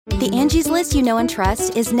The Angie's List you know and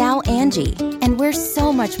trust is now Angie, and we're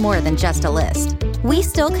so much more than just a list. We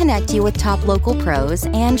still connect you with top local pros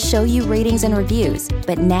and show you ratings and reviews,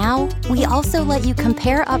 but now we also let you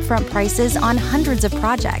compare upfront prices on hundreds of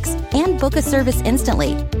projects and book a service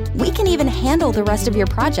instantly. We can even handle the rest of your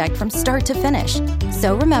project from start to finish.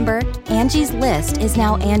 So remember, Angie's List is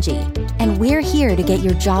now Angie, and we're here to get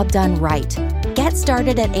your job done right. Get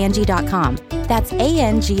started at Angie.com. That's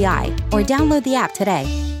ANGI, or download the app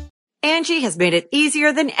today. Angie has made it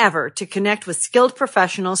easier than ever to connect with skilled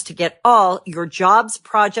professionals to get all your jobs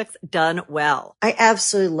projects done well. I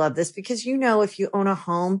absolutely love this because, if you own a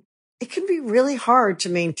home, it can be really hard to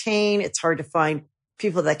maintain. It's hard to find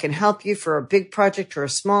people that can help you for a big project or a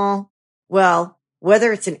small. Well,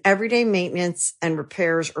 whether it's in everyday maintenance and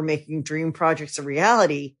repairs or making dream projects a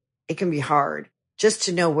reality, it can be hard just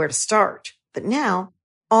to know where to start. But now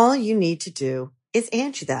all you need to do is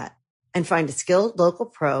Angie that and find a skilled local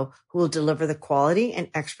pro who will deliver the quality and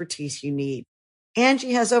expertise you need.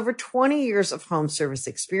 Angie has over 20 years of home service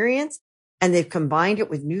experience, and they've combined it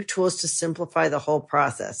with new tools to simplify the whole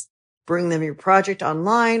process. Bring them your project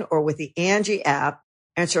online or with the Angie app,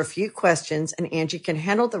 answer a few questions, and Angie can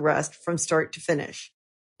handle the rest from start to finish.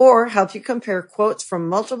 Or help you compare quotes from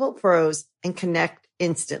multiple pros and connect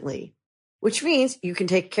instantly, which means you can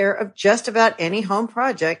take care of just about any home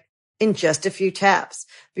project in just a few taps.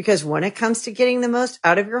 Because when it comes to getting the most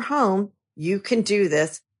out of your home, you can do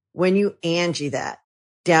this when you Angie that.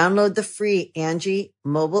 Download the free Angie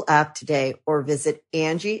mobile app today or visit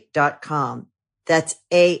Angie.com. That's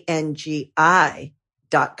ANGI.com.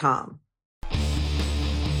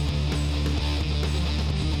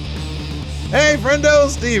 Hey, friendo,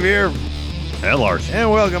 Steve here. And Larson.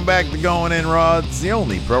 And welcome back to Going In Raw. It's the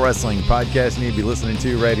only pro wrestling podcast you need to be listening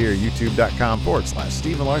to right here at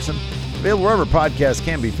youtube.com/Steven Larson. Available wherever podcasts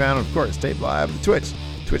can be found. Of course, taped live at Twitch,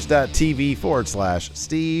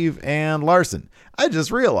 twitch.tv/Steve and Larson. I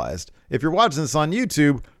just realized, if you're watching this on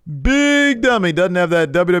YouTube, Big Dummy doesn't have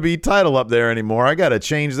that WWE title up there anymore. I got to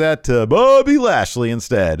change that to Bobby Lashley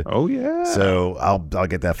instead. Oh, yeah. So I'll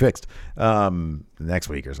get that fixed next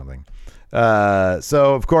week or something.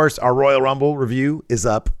 So, of course, our Royal Rumble review is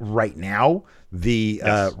up right now. The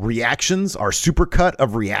reactions, our supercut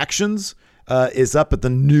of reactions is up at the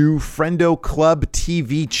new Friendo Club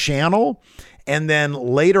TV channel. And then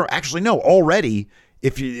later, actually, no, already,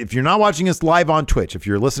 if you're not watching us live on Twitch, if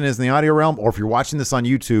you're listening to this in the audio realm, or if you're watching this on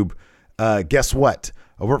YouTube, guess what?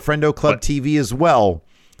 Over at Friendo Club TV as well,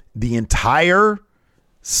 the entire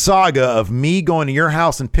saga of me going to your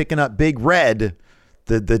house and picking up Big Red,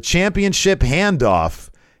 the championship handoff,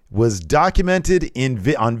 was documented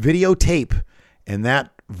on videotape, and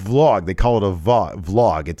that vlog, they call it a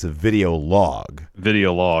vlog. It's a video log.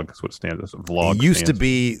 Video log is what it stands as. Vlog. It used to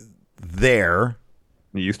be there.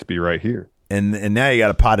 It used to be right here. And now you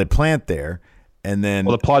got a potted plant there. And then,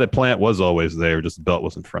 well, the potted plant was always there, just the belt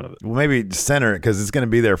was in front of it. Well, maybe center it because it's going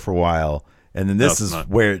to be there for a while. And then this is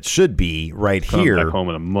where it should be, right here. Back home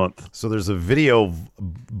in a month. So there's a video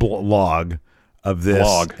log of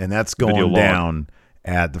this, and that's going down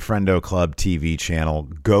at the Friendo Club TV channel.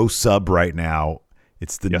 Go sub right now.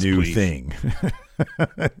 It's the new thing.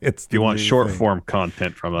 If you want short form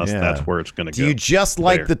content from us, that's where it's going to go. Do you just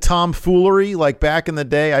like the tomfoolery like back in the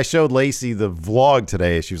day? I showed Lacey the vlog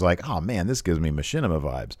today. She was like, oh, man, this gives me Machinima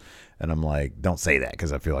vibes. And I'm like, don't say that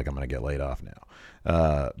because I feel like I'm going to get laid off now.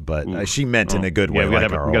 But she meant in a good way. We got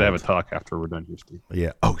to have a talk after we're done here, Steve.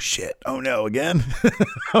 Yeah. Oh, shit. Oh, no, again?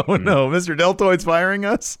 Oh, no. Mr. Deltoid's firing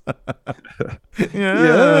us?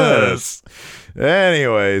 Yes.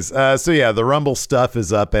 Anyways, so yeah, the Rumble stuff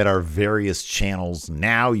is up at our various channels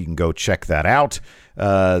now. You can go check that out.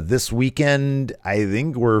 This weekend, I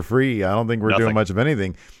think we're free. I don't think we're doing much of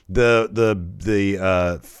anything.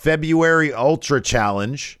 The February Ultra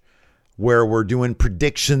Challenge, where we're doing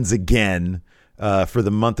predictions again for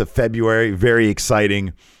the month of February, very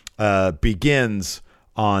exciting, begins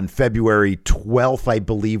on February 12th, I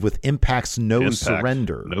believe, with Impact's No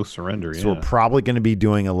Surrender. No Surrender, So we're probably going to be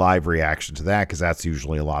doing a live reaction to that because that's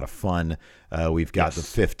usually a lot of fun. We've got the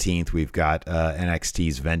 15th. We've got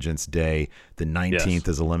NXT's Vengeance Day. The 19th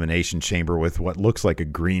is Elimination Chamber with what looks like a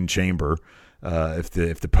green chamber, if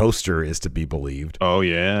the poster is to be believed. Oh,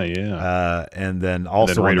 yeah. And then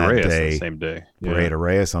also on that Reyes day, the same day. Reyes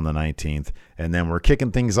Reyes on the 19th. And then we're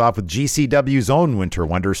kicking things off with GCW's own Winter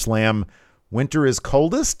Wonder Slam. Winter is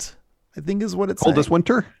coldest, I think is what it's Coldest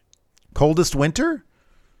winter? Coldest winter?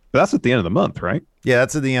 But that's at the end of the month, right? Yeah,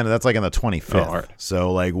 that's at the end. That's like on the 25th. Oh, right.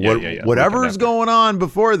 So like whatever's going on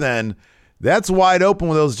before then, that's wide open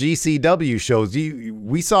with those GCW shows.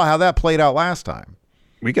 We saw how that played out last time.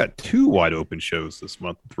 We got 2 wide open shows this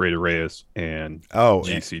month with Rey de Reyes and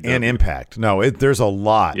GCW. And Impact. No, there's a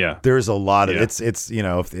lot. Yeah. There's a lot of it's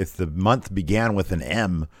if the month began with an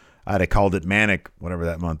M, I'd have called it Manic, whatever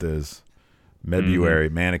that month is. February,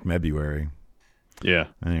 Manic February. Yeah.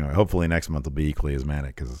 Anyway, hopefully next month will be equally as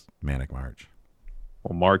manic because it's Manic March.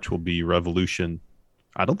 Well, March will be Revolution.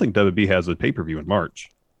 I don't think WB has a pay-per-view in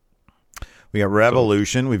March. We got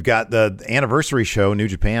Revolution. We've got the anniversary show, New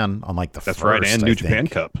Japan, on like the That's 1st, right, and New Japan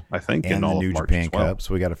Cup, I think, and in the all New of March Japan as well. Cup.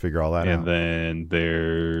 So we got to figure all that out. And then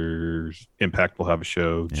there's Impact will have a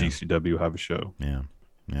show. Yeah. GCW will have a show. Yeah.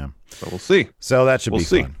 So we'll see. So that should be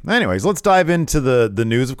fun. Anyways, let's dive into the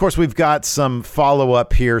news. Of course, we've got some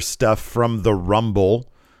follow-up here stuff from the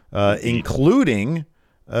Rumble, including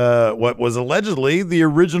what was allegedly the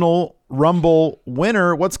original Rumble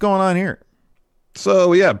winner. What's going on here?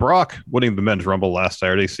 So, yeah, Brock winning the men's Rumble last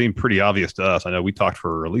Saturday seemed pretty obvious to us. I know we talked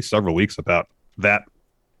for at least several weeks about that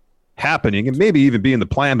happening and maybe even being the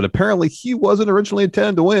plan, but apparently he wasn't originally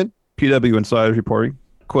intended to win. PW Insider reporting,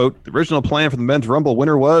 quote, the original plan for the men's Rumble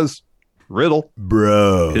winner was Riddle.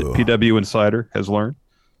 Bro. PW Insider has learned.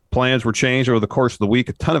 Plans were changed over the course of the week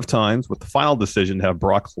a ton of times, with the final decision to have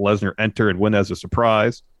Brock Lesnar enter and win as a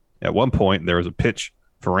surprise. At one point, there was a pitch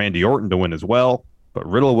for Randy Orton to win as well, but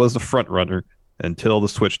Riddle was the front runner until the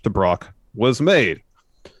switch to Brock was made.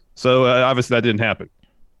 So obviously that didn't happen.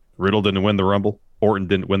 Riddle didn't win the Rumble. Orton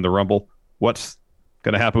didn't win the Rumble. What's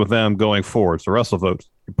going to happen with them going forward? So WrestleVote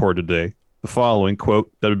reported today the following,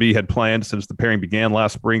 quote, WB had planned since the pairing began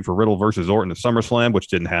last spring for Riddle versus Orton at SummerSlam, which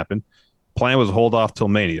didn't happen. Plan was to hold off till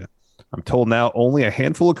Mania. I'm told now only a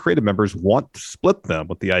handful of creative members want to split them,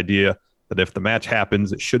 with the idea that if the match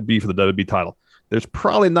happens, it should be for the WB title. There's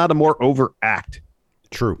probably not a more overt act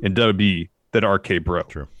in WB than RK Bro.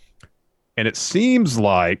 True. And it seems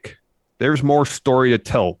like there's more story to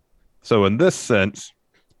tell. So in this sense,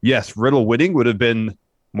 yes, Riddle winning would have been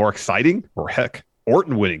more exciting, or heck,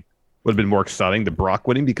 Orton winning would have been more exciting than Brock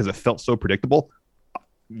winning because it felt so predictable.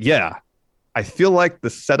 Yeah. I feel like the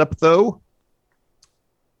setup, though,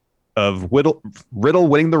 of Riddle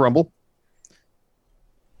winning the Rumble. Let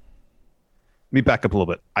me back up a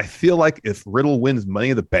little bit. I feel like if Riddle wins Money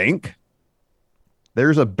in the Bank,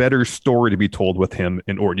 there's a better story to be told with him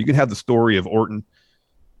and Orton. You can have the story of Orton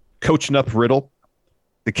coaching up Riddle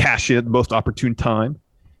to cash in at the most opportune time,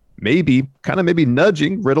 maybe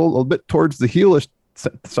nudging Riddle a little bit towards the heelish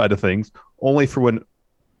side of things, only for when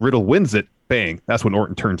Riddle wins it, bang, that's when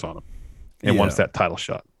Orton turns on him and wants that title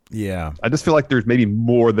shot. Yeah. I just feel like there's maybe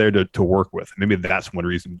more there to work with. Maybe that's one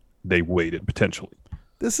reason they waited, potentially.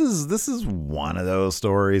 This is one of those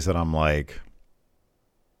stories that I'm like,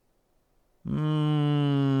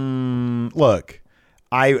 look,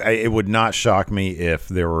 it would not shock me if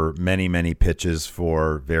there were many pitches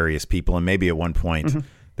for various people, and maybe at one point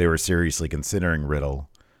they were seriously considering Riddle.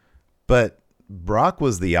 But Brock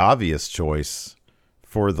was the obvious choice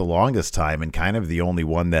for the longest time, and kind of the only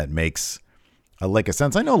one that makes a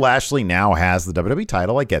sense. I know Lashley now has the WWE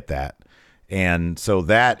title. I get that. And so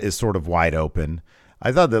that is sort of wide open.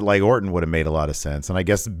 I thought that like Orton would have made a lot of sense. And I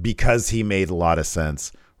guess because he made a lot of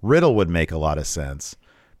sense, Riddle would make a lot of sense.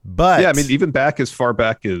 But yeah, I mean, even back as far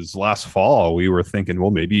back as last fall, we were thinking, well,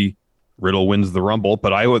 maybe Riddle wins the Rumble,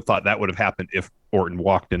 but I would have thought that would have happened if Orton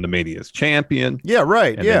walked into Mania as champion. Yeah,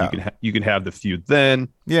 right. And yeah. then you can have the feud then.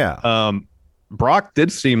 Yeah. Brock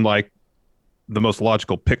did seem like the most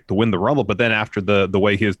logical pick to win the Rumble, but then after the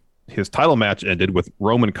way his title match ended with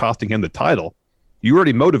Roman costing him the title, you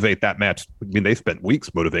already motivate that match. I mean, they spent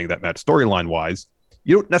weeks motivating that match storyline wise.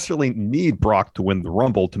 You don't necessarily need Brock to win the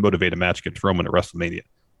Rumble to motivate a match against Roman at WrestleMania.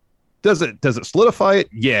 Does it solidify it?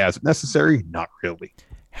 Yeah. Is it necessary? Not really.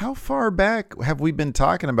 How far back have we been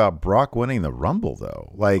talking about Brock winning the Rumble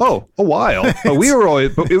though? Like, a while. But we were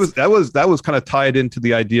always, but that was kind of tied into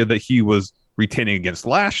the idea that he was retaining against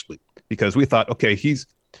Lashley, because we thought, okay,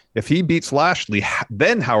 if he beats Lashley,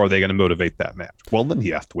 then how are they going to motivate that match? Well, then he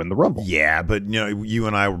has to win the Rumble. Yeah, but you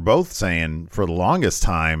and I were both saying for the longest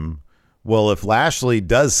time, well, if Lashley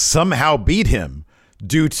does somehow beat him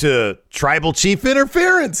due to tribal chief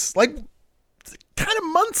interference, like kind of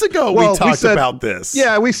months ago, we talked about this.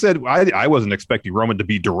 Yeah, we said I wasn't expecting Roman to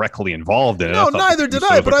be directly involved in it. No, neither did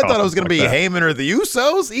I, but I thought it was going to be Heyman or the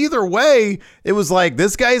Usos. Either way, it was like,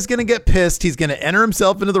 this guy's going to get pissed. He's going to enter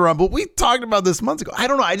himself into the Rumble. We talked about this months ago. I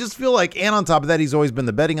don't know. I just feel like, and on top of that, he's always been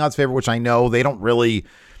the betting odds favorite, which I know the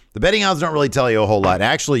betting odds don't really tell you a whole lot.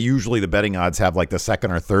 Actually, usually the betting odds have like the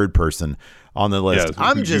second or third person on the list. Yeah,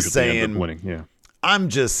 I'm just saying, winning. Yeah. I'm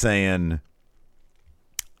just saying,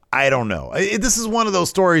 I don't know. This is one of those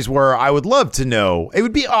stories where I would love to know. It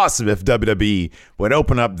would be awesome if WWE would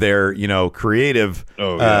open up their, creative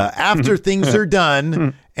after things are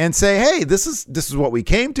done and say, hey, this is what we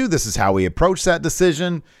came to. This is how we approach that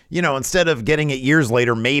decision. Instead of getting it years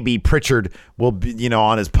later, maybe Pritchard will be,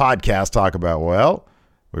 on his podcast talk about, well,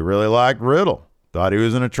 we really liked Riddle. Thought he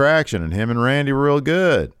was an attraction and him and Randy were real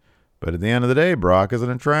good. But at the end of the day, Brock is an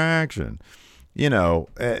attraction.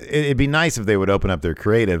 It'd be nice if they would open up their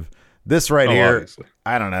creative. This right here, obviously.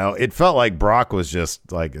 I don't know. It felt like Brock was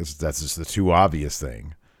just like, that's just the too obvious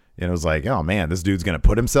thing. It was like, oh man, this dude's going to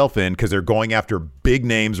put himself in because they're going after big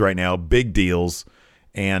names right now, big deals.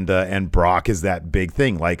 And Brock is that big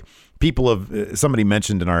thing. Like somebody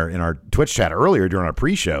mentioned in our Twitch chat earlier during our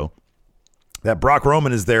pre-show that Brock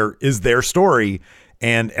Roman is their story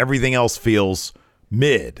and everything else feels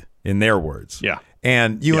mid in their words. Yeah.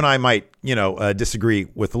 And you and I might, disagree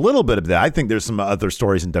with a little bit of that. I think there's some other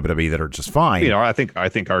stories in WWE that are just fine. I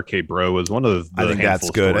think RK Bro is one of the I think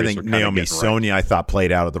that's good. I think Naomi Sonia, I thought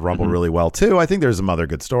played out at the Rumble really well too. I think there's some other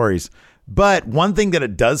good stories. But one thing that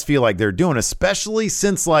it does feel like they're doing, especially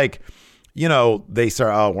since they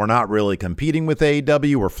start, we're not really competing with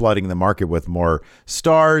AEW. We're flooding the market with more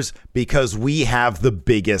stars because we have the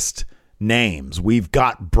biggest names. We've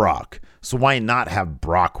got Brock. So why not have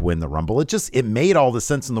Brock win the Rumble? It made all the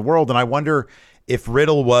sense in the world. And I wonder if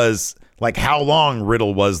Riddle was how long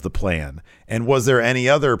Riddle was the plan. And was there any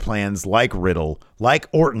other plans like Riddle, like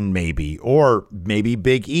Orton maybe, or maybe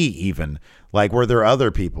Big E even? Were there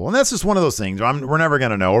other people? And that's just one of those things. We're never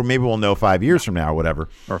going to know, or maybe we'll know 5 years from now or whatever.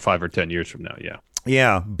 Or 5 or 10 years from now, yeah.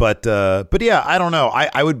 Yeah, but yeah, I don't know.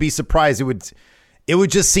 I would be surprised. It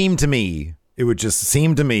would just seem to me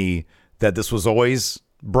that this was always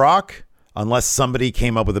Brock, unless somebody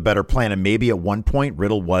came up with a better plan. And maybe at one point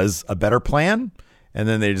Riddle was a better plan. And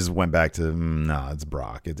then they just went back to, it's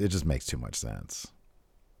Brock. It just makes too much sense.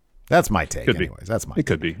 That's my take. Anyways, that's my take. It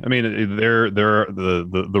could be. I mean,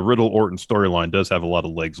 the Riddle Orton storyline does have a lot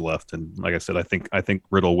of legs left. And like I said, I think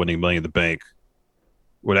Riddle winning Money in the Bank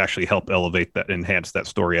would actually help elevate that, enhance that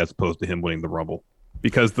story as opposed to him winning the Rumble.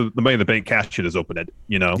 Because the Money in the Bank cash shit is open-ended,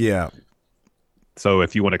 Yeah. So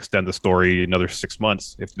if you want to extend the story another 6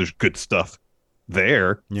 months, if there's good stuff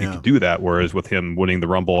there, you can do that. Whereas with him winning the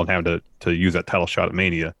Rumble and having to use that title shot at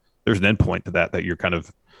Mania, there's an end point to that you're kind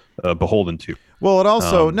of beholden to. Well, it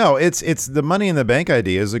also it's the Money in the Bank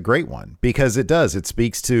idea is a great one because it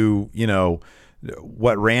speaks to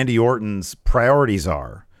what Randy Orton's priorities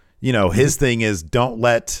are. His thing is don't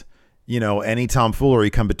let any tomfoolery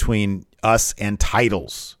come between us and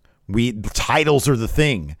titles. The titles are the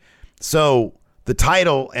thing. So the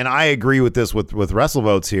title, and I agree with this with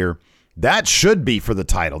WrestleVotes here, that should be for the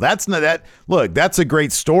title. That's not that. Look, that's a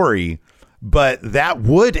great story, but that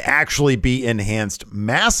would actually be enhanced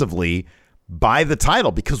massively by the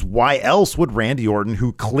title because why else would Randy Orton,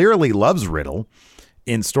 who clearly loves Riddle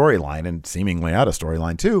in storyline and seemingly out of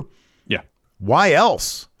storyline too, why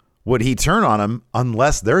else would he turn on him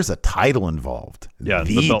unless there's a title involved? Yeah,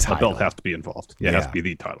 the belt has to be involved. It has to be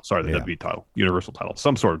the title. Sorry, the WWE title, Universal title.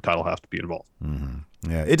 Some sort of title has to be involved.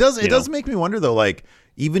 Mm-hmm. Yeah, it does. It does make me wonder though.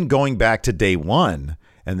 Even going back to day one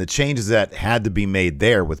and the changes that had to be made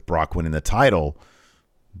there with Brock winning the title,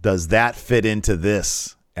 does that fit into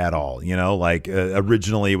this at all?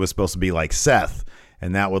 Originally it was supposed to be like Seth,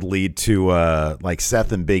 and that would lead to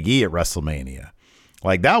Seth and Big E at WrestleMania.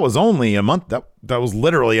 That was only a month. That was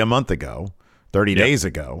literally a month ago, 30 days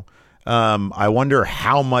ago. I wonder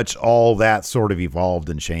how much all that sort of evolved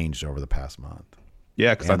and changed over the past month.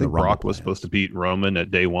 Yeah, because I think Brock was supposed to beat Roman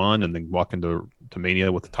at day one and then walk into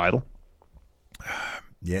Mania with the title.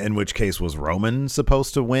 Yeah, in which case was Roman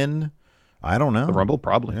supposed to win? I don't know. The Rumble,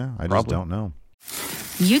 probably. Yeah, I just don't know.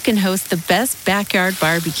 You can host the best backyard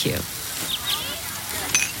barbecue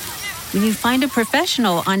when you find a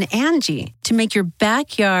professional on Angie to make your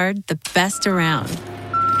backyard the best around.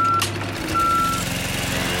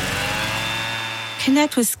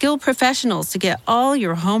 Connect with skilled professionals to get all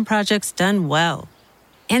your home projects done well.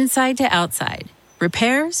 Inside to outside,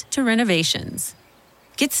 repairs to renovations.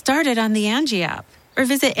 Get started on the Angie app or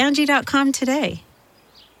visit Angie.com today.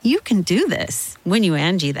 You can do this when you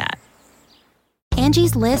Angie that.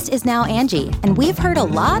 Angie's List is now Angie, and we've heard a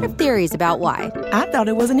lot of theories about why. I thought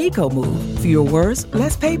it was an eco move. Fewer words,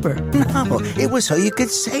 less paper. No, it was so you could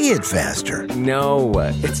say it faster. No,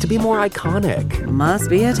 it's to be more iconic. Must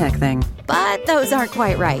be a tech thing. But those aren't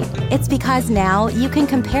quite right. It's because now you can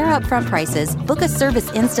compare upfront prices, book a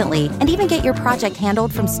service instantly, and even get your project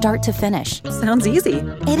handled from start to finish. Sounds easy.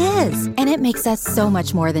 It is, and it makes us so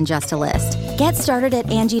much more than just a list. Get started at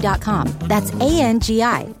Angie.com. That's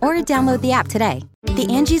ANGI, or download the app today. The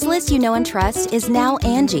Angie's List you know and trust is now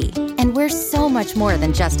Angie, and we're so much more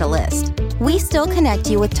than just a list. We still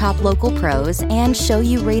connect you with top local pros and show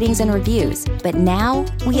you ratings and reviews, but now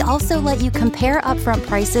we also let you compare upfront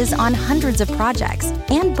prices on hundreds of projects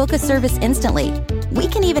and book a service instantly. We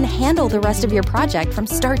can even handle the rest of your project from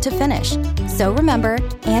start to finish. So remember,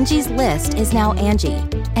 Angie's List is now Angie,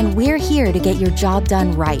 and we're here to get your job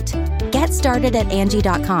done right. Get started at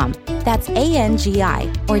Angie.com. That's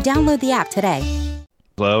ANGI, or download the app today.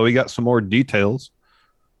 So we got some more details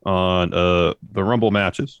on the Rumble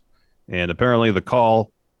matches. And apparently the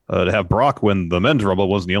call to have Brock win the men's Rumble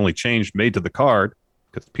wasn't the only change made to the card,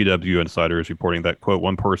 because PW Insider is reporting that, quote,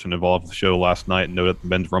 one person involved with the show last night noted the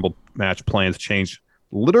men's Rumble match plans changed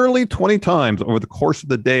literally 20 times over the course of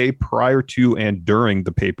the day prior to and during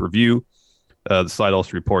the pay-per-view. The site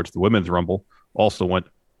also reports the women's Rumble also went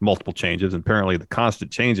multiple changes. And apparently the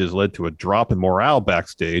constant changes led to a drop in morale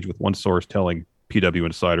backstage, with one source telling PW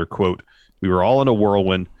Insider, quote, "We were all in a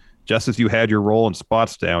whirlwind. Just as you had your role and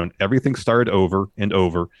spots down, everything started over and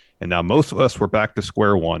over, and now most of us were back to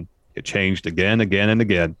square one. It changed again, and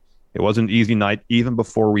again. It wasn't an easy night even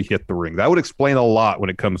before we hit the ring." That would explain a lot when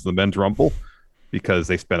it comes to the men's Rumble, because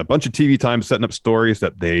they spent a bunch of TV time setting up stories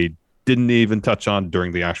that they didn't even touch on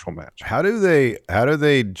during the actual match. How do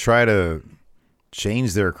they try to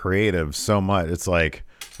change their creative so much? It's like,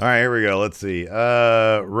 all right, here we go. Let's see.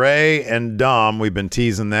 Ray and Dom, we've been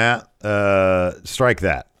teasing that. Strike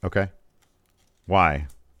that. Okay. Why?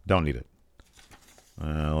 Don't need it.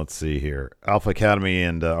 Let's see here. Alpha Academy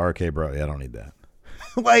and RK Bro. Yeah, I don't need that.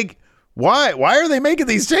 Like, why? Why are they making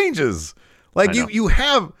these changes? Like, you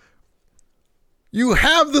have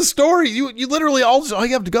the story. You literally all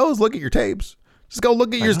you have to go is look at your tapes. Just go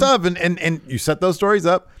look at your stuff, and you set those stories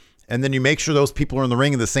up. And then you make sure those people are in the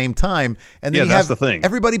ring at the same time. And then you have the thing.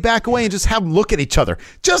 Everybody back away and just have them look at each other.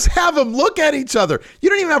 Just have them look at each other. You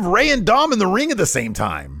don't even have Ray and Dom in the ring at the same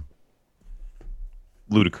time.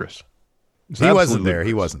 Ludicrous. He wasn't there.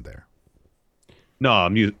 He wasn't there. No,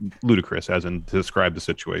 I'm using ludicrous as in to describe the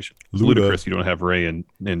situation. Ludicrous. You don't have Ray and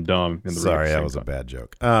Dom in the ring. Sorry, that was a bad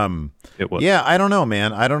joke. It was. Yeah, I don't know,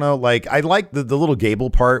 man. I don't know. Like, I like the little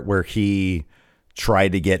Gable part where he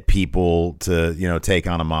tried to get people to, take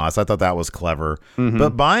on Amos. I thought that was clever. Mm-hmm.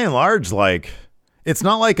 But by and large, like, it's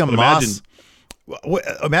not like Amos.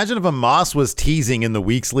 Imagine if Amos was teasing in the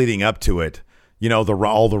weeks leading up to it, all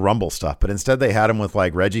the Rumble stuff. But instead they had him with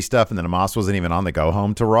like Reggie stuff, and then Amos wasn't even on the go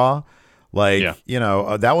home to Raw. Like,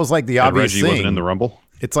 that was like the obvious Reggie thing. Wasn't in the Rumble.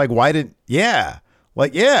 It's like, why didn't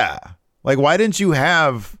why didn't you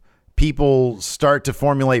have people start to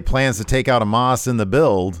formulate plans to take out Amos in the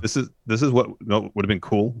build? This is what would have been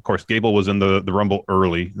cool. Of course, Gable was in the Rumble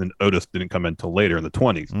early, and Otis didn't come in until later in the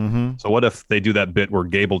 20s. Mm-hmm. So what if they do that bit where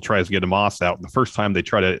Gable tries to get Amos out, and the first time they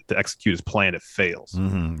try to execute his plan, it fails.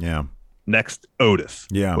 Mm-hmm. Yeah. Next, Otis.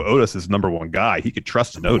 Yeah. Well, Otis is number one guy. He could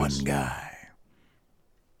trust in Otis. One guy.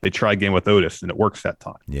 They try again with Otis, and it works that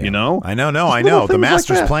time. Yeah. I know. I know. The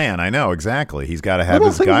master's plan. I know, exactly. He's got to have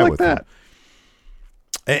his guy with him.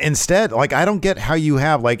 Instead, like, I don't get how you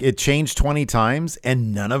have, like, it changed 20 times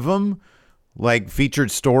and none of them, like,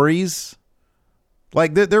 featured stories.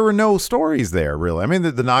 Like, there were no stories there, really. I mean,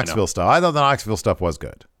 the Knoxville stuff. I thought the Knoxville stuff was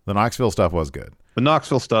good. The Knoxville stuff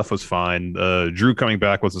was fine. Drew coming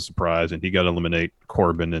back was a surprise, and he got to eliminate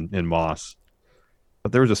Corbin and Moss.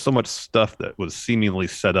 But there was just so much stuff that was seemingly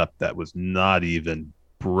set up that was not even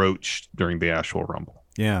broached during the actual Rumble.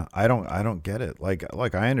 Yeah, I don't get it. Like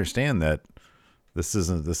I understand that this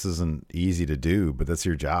isn't easy to do, but that's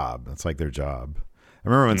your job. That's like their job. I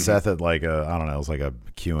remember when Seth had like it was like a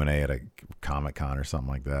Q&A at a Comic-Con or something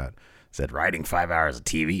like that, said writing 5 hours of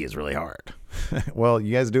TV is really hard. Well,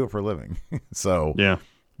 you guys do it for a living. So yeah,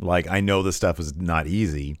 like, I know this stuff is not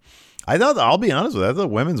easy. I'll be honest with you, I thought the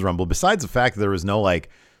women's Rumble, besides the fact that there was no like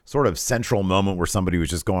sort of central moment where somebody was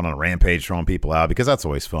just going on a rampage throwing people out, because that's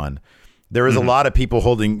always fun. There was a lot of people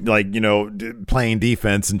holding, like, playing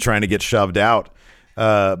defense and trying to get shoved out.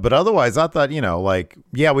 But otherwise, I thought,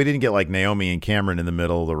 we didn't get like Naomi and Cameron in the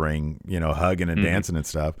middle of the ring, hugging and dancing and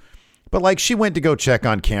stuff. But like, she went to go check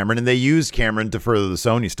on Cameron, and they used Cameron to further the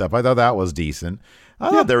Sonya stuff. I thought that was decent. I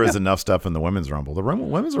thought there was enough stuff in the women's Rumble. The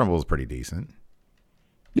women's Rumble was pretty decent.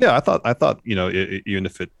 Yeah, I thought even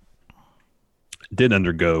if it did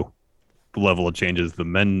undergo the level of changes the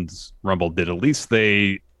men's Rumble did, at least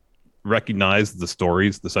they recognized the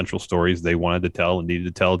stories, the central stories they wanted to tell and needed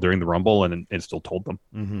to tell during the Rumble, and still told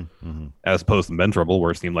them. As opposed to the men's Rumble,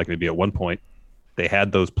 where it seemed like maybe at one point they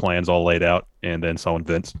had those plans all laid out, and then someone,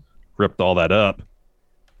 Vince, ripped all that up,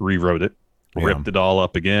 rewrote it, ripped it all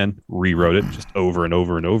up again, rewrote it just over and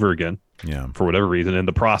over and over again. Yeah. For whatever reason. In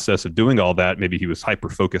the process of doing all that, maybe he was hyper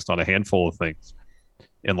focused on a handful of things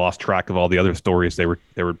and lost track of all the other stories they were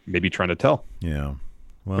maybe trying to tell. Yeah.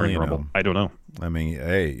 Well, during the Rumble. I don't know. I mean,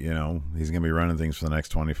 hey, he's going to be running things for the next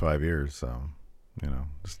 25 years. So,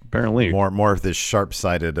 just apparently more of this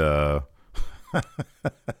sharp-sided,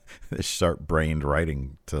 this sharp-brained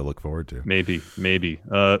writing to look forward to. Maybe.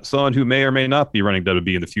 Someone who may or may not be running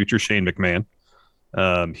WWE in the future, Shane McMahon.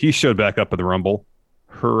 He showed back up in the Rumble.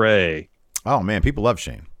 Hooray. Oh, man, people love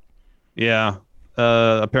Shane. Yeah,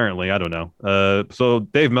 apparently. I don't know. So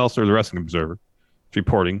Dave Meltzer, the Wrestling Observer, is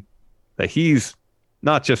reporting that he's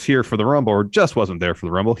not just here for the Rumble or just wasn't there for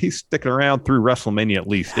the Rumble. He's sticking around through WrestleMania at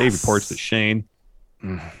least. Dave reports that Shane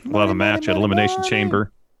will have a match at Elimination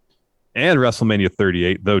Chamber and WrestleMania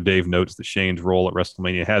 38, though Dave notes that Shane's role at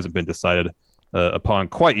WrestleMania hasn't been decided upon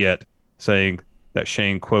quite yet, saying that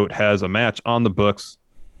Shane, quote, has a match on the books,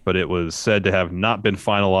 but it was said to have not been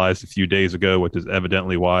finalized a few days ago, which is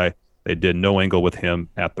evidently why they did no angle with him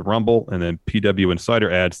at the Rumble. And then PW Insider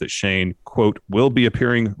adds that Shane, quote, will be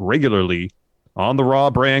appearing regularly on the Raw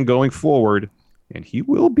brand going forward, and he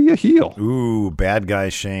will be a heel. Ooh, bad guy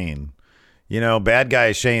Shane. Bad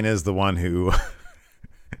guy Shane is the one who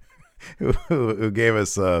who gave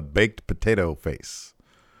us a baked potato face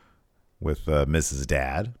with Mrs.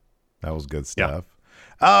 Dad. That was good stuff.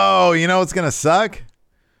 Yeah. Oh, what's going to suck?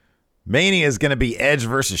 Mania is going to be Edge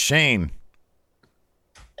versus Shane.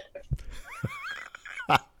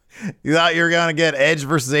 You thought you were going to get Edge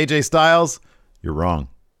versus AJ Styles? You're wrong.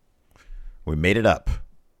 We made it up.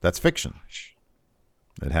 That's fiction.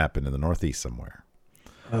 It happened in the Northeast somewhere.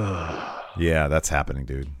 Yeah, that's happening,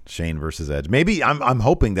 dude. Shane versus Edge. Maybe I'm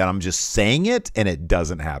hoping that I'm just saying it and it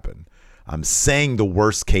doesn't happen. I'm saying the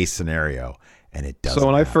worst case scenario and it doesn't. So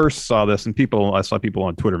when happen. I first saw this, and I saw people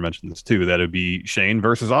on Twitter mention this too, that it'd be Shane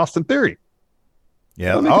versus Austin Theory.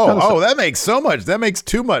 Yeah. That makes so much. That makes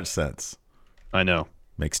too much sense. I know.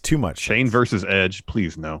 Makes too much Shane sense. versus Edge.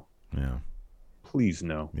 Please no. Yeah. Please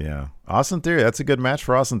no. Yeah. Austin Theory. That's a good match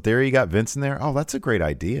for Austin Theory. You got Vince in there. Oh, that's a great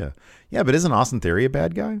idea. Yeah, but isn't Austin Theory a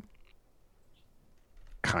bad guy?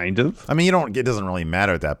 Kind of. I mean, it doesn't really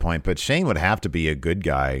matter at that point, but Shane would have to be a good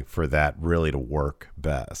guy for that really to work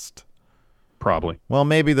best. Probably. Well,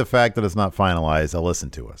 maybe the fact that it's not finalized, they'll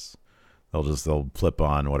listen to us. They'll flip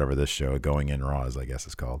on whatever this show, Going In Raw is, I guess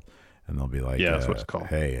it's called, and they'll be like, yeah, that's what it's called.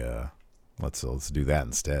 Hey, let's do that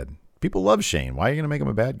instead. People love Shane. Why are you going to make him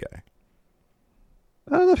a bad guy?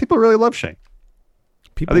 I don't know if people really love Shane.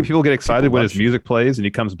 I think people get excited when his music plays and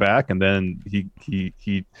he comes back, and then he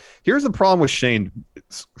here's the problem with Shane.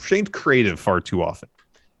 Shane's creative far too often.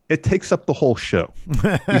 It takes up the whole show.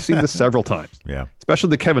 You've seen this several times. Yeah. Especially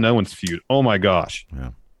the Kevin Owens feud. Oh my gosh. Yeah.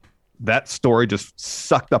 That story just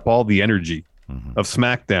sucked up all the energy of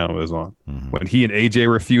SmackDown was on. When he and AJ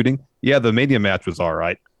were feuding. Yeah, the Mania match was all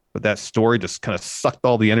right, but that story just kind of sucked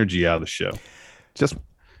all the energy out of the show. Just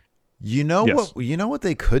what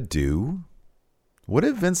they could do? What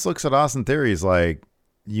if Vince looks at Austin Theory? He's like,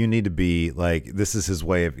 you need to be like, this is his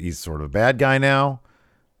way of, he's sort of a bad guy now.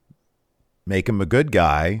 Make him a good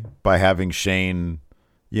guy by having Shane,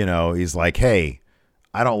 he's like, hey,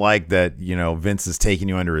 I don't like that, Vince is taking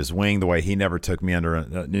you under his wing the way he never took me under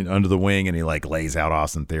the wing, and he like lays out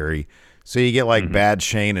Austin Theory. So you get like bad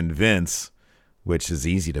Shane and Vince, which is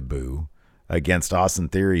easy to boo, against Austin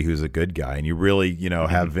Theory, who's a good guy, and you really,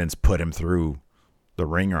 have Vince put him through the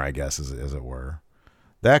ringer, I guess, as it were.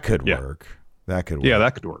 That could work. That could work. Yeah,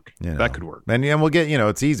 that could work. That could work. And we'll get,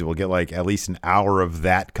 it's easy. We'll get like at least an hour of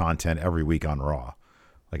that content every week on Raw.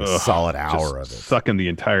 Like a solid hour of it. Sucking the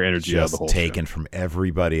entire energy out of the whole taken show. From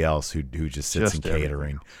everybody else who just sits in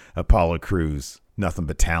catering. Apollo Crews, nothing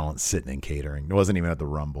but talent sitting in catering. It wasn't even at the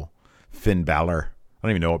Rumble. Finn Balor. I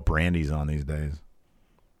don't even know what brand he's on these days.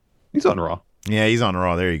 He's on Raw. Yeah, he's on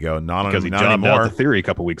Raw. There you go. Because he not jumped anymore. out the Theory a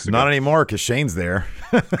couple weeks ago. Not anymore because Shane's there.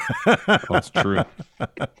 That's true.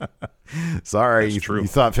 Sorry, That's true. You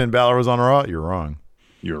thought Finn Balor was on Raw? You're wrong.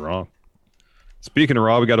 You're wrong. Speaking of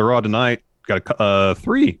Raw, we got a Raw tonight. Got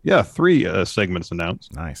three segments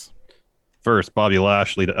announced. Nice. First, Bobby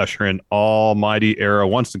Lashley to usher in Almighty Era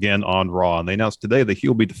once again on Raw. And they announced today that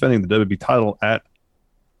he'll be defending the WWE title at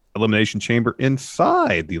Elimination Chamber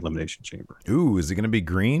inside the Elimination Chamber. Ooh, is it going to be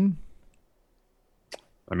green?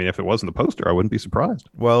 I mean, if it wasn't the poster, I wouldn't be surprised.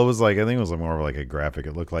 Well, it was like, I think it was more of like a graphic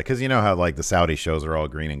it looked like. Because you know how like the Saudi shows are all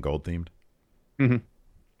green and gold themed? Mm-hmm.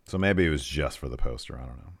 So maybe it was just for the poster. I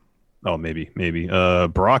don't know. Oh, maybe.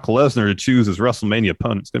 Brock Lesnar to choose his WrestleMania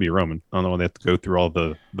opponent. It's going to be Roman. I don't know when they have to go through all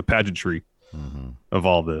the pageantry of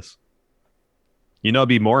all this. You know, it'd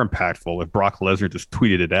be more impactful if Brock Lesnar just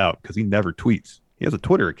tweeted it out because he never tweets. He has a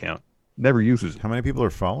Twitter account, never uses it. How many people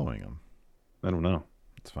are following him? I don't know.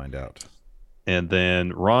 Let's find out. And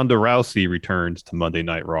then Ronda Rousey returns to Monday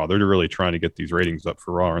Night Raw. They're really trying to get these ratings up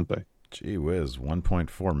for Raw, aren't they? Gee whiz,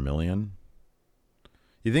 1.4 million.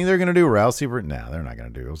 You think they're going to do Rousey? Nah, they're not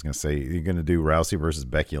going to do. I was going to say, you're going to do Rousey versus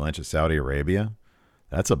Becky Lynch at Saudi Arabia?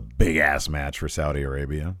 That's a big-ass match for Saudi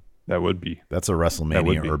Arabia. That would be. That's a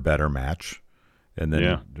WrestleMania or better match. And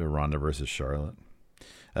then Ronda versus Charlotte.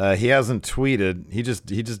 He hasn't tweeted. He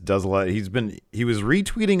just does a lot. He was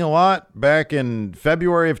retweeting a lot back in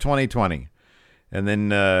February of 2020. And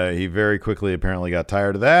then he very quickly apparently got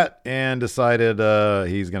tired of that and decided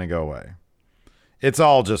he's going to go away. It's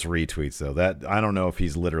all just retweets, though. That I don't know if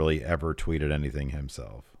he's literally ever tweeted anything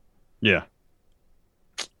himself. Yeah.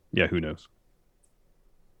 Yeah, who knows?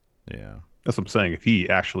 Yeah. That's what I'm saying. If he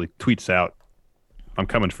actually tweets out, I'm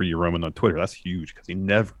coming for you, Roman, on Twitter, that's huge because he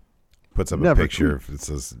never puts up a picture that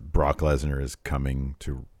says Brock Lesnar is coming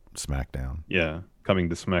to SmackDown. Yeah, coming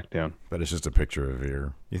to SmackDown. But it's just a picture of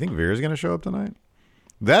Veer. You think Veer is going to show up tonight?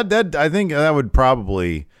 That I think that would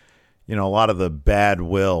probably, a lot of the bad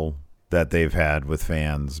will that they've had with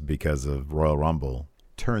fans because of Royal Rumble,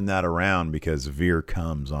 turn that around because Veer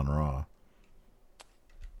comes on Raw.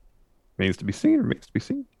 Remains to be seen.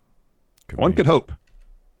 One could hope.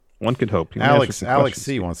 Alex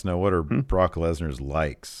C wants to know, what are Brock Lesnar's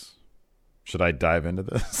likes? Should I dive into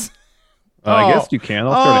this? I guess you can.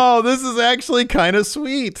 This is actually kind of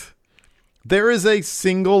sweet. There is a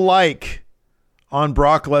single like on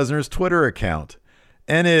Brock Lesnar's Twitter account,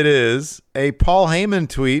 and it is a Paul Heyman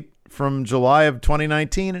tweet from July of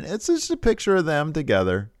 2019, and it's just a picture of them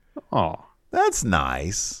together. Oh, that's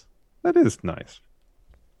nice. That is nice.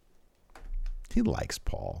 He likes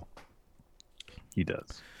Paul. He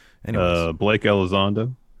does. Blake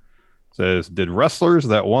Elizondo says, did wrestlers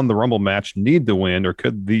that won the Rumble match need to win, or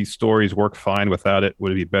could these stories work fine without it?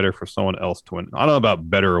 Would it be better for someone else to win? I don't know about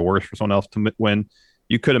better or worse for someone else to win.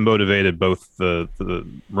 You could have motivated both the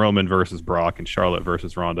Roman versus Brock and Charlotte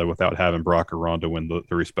versus Ronda without having Brock or Ronda win the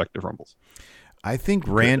respective Rumbles. I think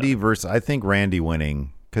Randy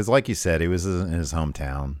winning, because like you said, he was in his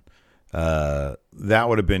hometown. That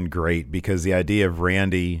would have been great, because the idea of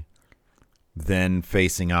Randy then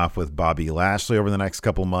facing off with Bobby Lashley over the next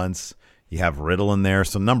couple months, you have Riddle in there.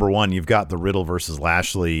 So number one, you've got the Riddle versus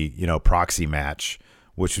Lashley, proxy match,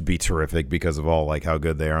 which would be terrific because of all how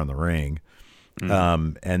good they are in the ring.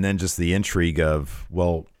 Mm-hmm. And then just the intrigue of,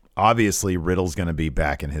 well, obviously Riddle's going to be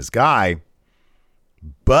back in his guy,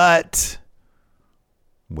 but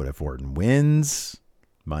what if Orton wins?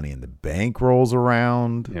 Money in the Bank rolls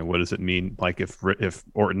around. And what does it mean? Like if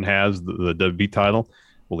Orton has the WWE title,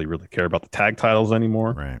 will he really care about the tag titles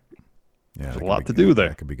anymore? Right. Yeah, there's a lot to do there.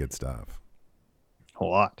 That could be good stuff. A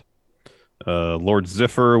lot. Lord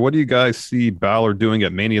Ziffer, what do you guys see Balor doing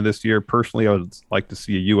at Mania this year? Personally, I would like to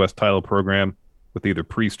see a U.S. title program with either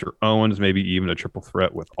Priest or Owens, maybe even a triple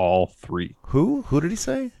threat with all three. Who did he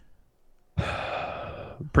say?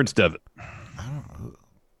 Prince Devitt. I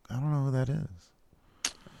don't know who that is.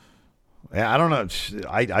 I don't know.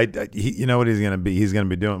 You know what he's gonna be? He's gonna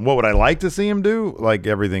be doing. What would I like to see him do? Like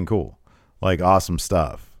everything cool, like awesome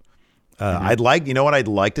stuff. Mm-hmm. You know what I'd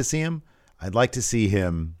like to see him? I'd like to see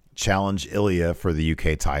him challenge Ilya for the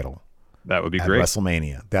UK title. That would be at great.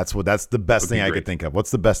 WrestleMania. That's the best thing I could think of.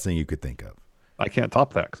 What's the best thing you could think of? I can't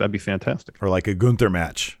top that because that'd be fantastic. Or like a Gunther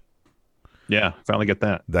match. Yeah, finally get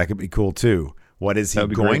that. That could be cool too. What is he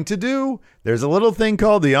going to do? There's a little thing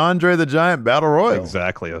called the Andre the Giant Battle Royal.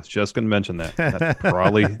 Exactly. I was just going to mention that. That's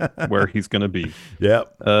probably where he's going to be.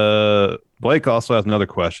 Yep. Blake also has another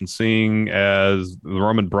question. Seeing as the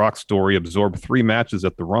Roman Brock story absorbed 3 matches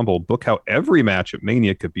at the Rumble, book how every match at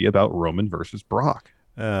Mania could be about Roman versus Brock.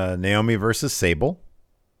 Naomi versus Sable.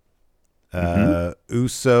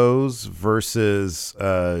 Usos versus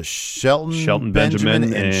Shelton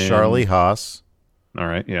Benjamin and Charlie Haas. All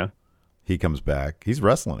right, yeah. He comes back. He's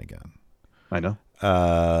wrestling again. I know.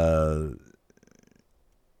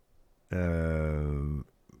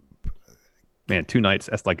 Man, 2 nights.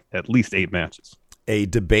 That's like at least 8 matches. A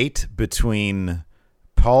debate between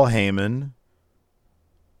Paul Heyman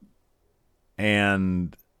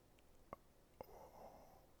and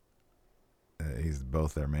he's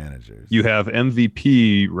both their managers. You have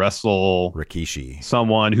MVP wrestle Rikishi,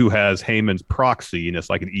 someone who has Heyman's proxy, and it's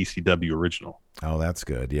like an ECW original. Oh, that's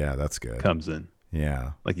good. Yeah, that's good. Comes in.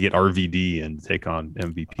 Yeah. Like you get RVD and take on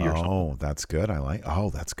MVP or something. Oh, that's good.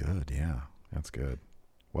 That's good. Yeah, that's good.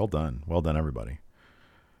 Well done. Well done, everybody.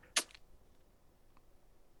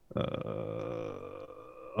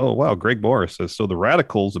 Oh, wow. Greg Morris says, so the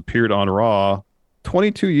Radicals appeared on Raw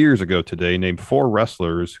 22 years ago today, named 4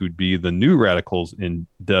 wrestlers who'd be the new Radicals in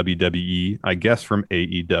WWE, I guess from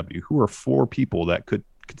AEW. Who are 4 people that could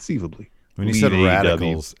conceivably When you leave said AEW?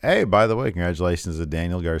 Radicals, hey, by the way, congratulations to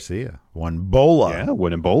Daniel Garcia. Won Bola. Yeah,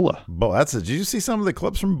 winning Bola. Did you see some of the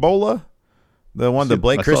clips from Bola? The one, the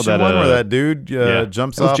Blake I saw Christian that, one, where that dude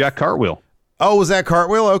jumps that was off. Jack Cartwheel. Oh, was that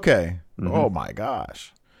Cartwheel? Okay. Mhm. Oh my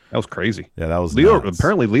gosh, That was crazy. yeah, that was Leo. nuts.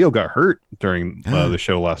 Apparently, Leo got hurt during the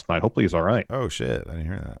show last night. Hopefully, he's all right. Oh shit, I didn't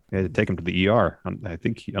hear that. They had to take him to the ER. I don't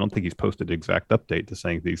think he's posted the exact update to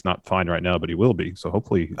saying that he's not fine right now, but he will be. So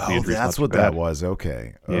hopefully, the Oh, injury's that's not what too that bad. was.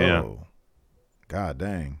 Okay. Yeah. Oh, god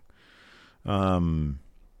dang. Yeah.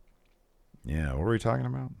 What were we talking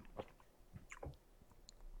about?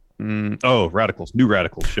 Radicals, new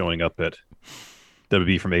Radicals showing up at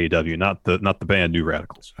WB from AEW, not the band New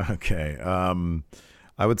Radicals. Okay.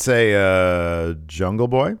 I would say Jungle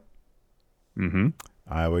Boy. Mm-hmm.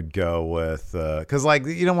 I would go with because like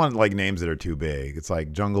you don't want like names that are too big. It's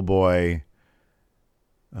like Jungle Boy.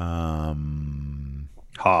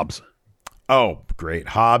 Hobbs. Oh, great.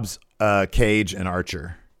 Hobbs, Cage, and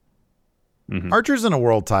Archer. Mhm. Archer's in a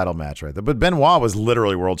world title match right there, but Benoit was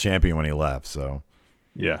literally world champion when he left, so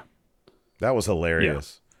Yeah. that was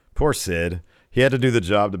hilarious. Poor Sid. He had to do the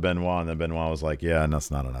job to Benoit, and then Benoit was like, yeah,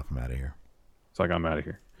 that's not enough. I'm out of here. It's like, I'm out of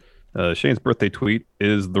here. Shane's birthday tweet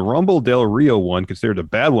is the Rumble Del Rio one considered a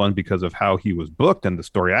bad one because of how he was booked, and the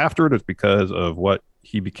story after it is because of what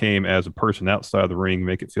he became as a person outside the ring,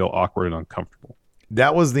 make it feel awkward and uncomfortable.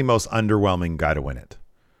 That was the most underwhelming guy to win it.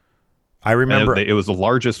 I remember it was the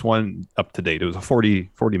largest one up to date. It was a 40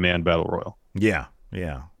 man battle royal. Yeah.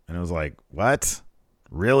 And it was like, what?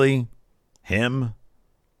 Really? Him?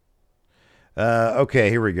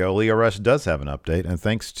 Okay, here we go. Leo Rush does have an update, and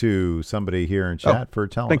thanks to somebody here in chat for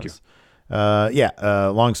telling thank us.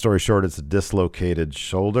 Long story short, it's a dislocated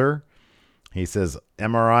shoulder. He says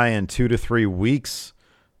MRI in 2 to 3 weeks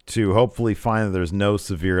to hopefully find that there's no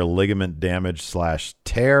severe ligament damage /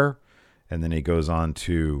 tear. And then he goes on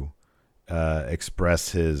to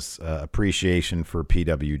express his appreciation for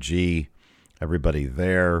PWG, everybody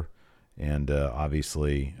there, and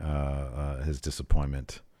obviously his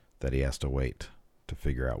disappointment that he has to wait to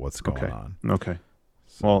figure out what's going on. Okay.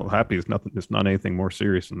 Well, happy is nothing. It's not anything more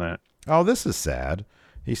serious than that. Oh, this is sad.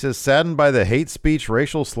 He says, saddened by the hate speech,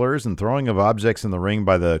 racial slurs, and throwing of objects in the ring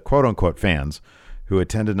by the quote-unquote fans who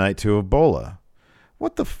attended night 2 of Bola.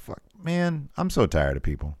 What the fuck, man? I'm so tired of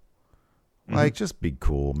people. Like, just be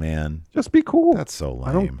cool, man. Just be cool. That's so lame.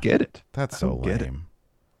 I don't get it. That's so lame.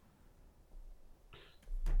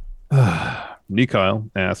 Nikyle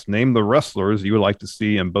asks, name the wrestlers you would like to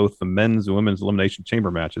see in both the men's and women's elimination chamber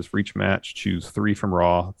matches. For each match, choose 3 from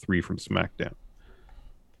Raw, 3 from SmackDown.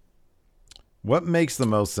 What makes the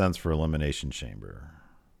most sense for Elimination Chamber?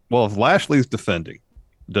 Well, if Lashley's defending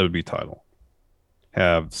the WWE title,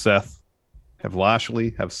 have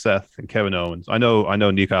Lashley, have Seth, and Kevin Owens. I know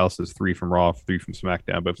Nikyle says 3 from Raw, 3 from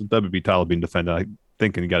SmackDown, but if the WWE title being defended, I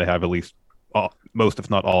think you got to have at least most, if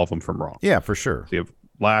not all of them, from Raw. Yeah, for sure. So you have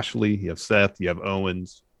Lashley, you have Seth, you have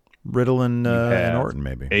Owens, Riddle and Orton,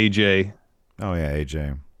 maybe. AJ. Oh yeah,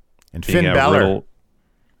 AJ and Finn Balor.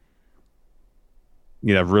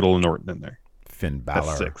 You have Riddle and Orton in there. Finn Balor.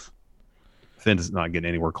 That's 6. Finn is not getting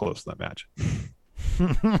anywhere close to that match.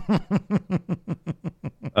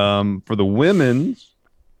 For the women's,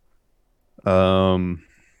 maybe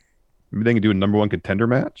they can do a number 1 contender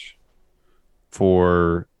match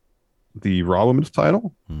for the Raw Women's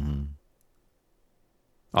title. Mm-hmm.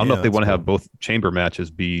 I don't know if they want to have both chamber matches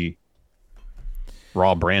be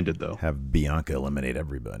Raw branded, though. Have Bianca eliminate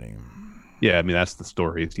everybody. Yeah, I mean, that's the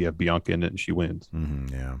story. Is you have Bianca in it and she wins.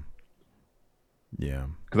 Mm-hmm, yeah.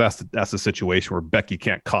 Because that's the situation where Becky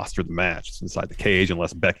can't cost her the match. It's inside the cage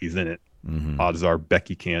unless Becky's in it. Mm-hmm. Odds are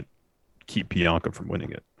Becky can't keep Bianca from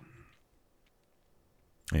winning it.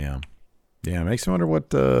 Yeah. It makes me wonder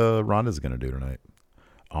what Ronda's going to do tonight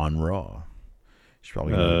on Raw. She's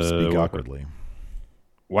probably going to speak awkwardly.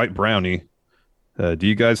 White Brownie, do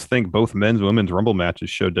you guys think both men's and women's Rumble matches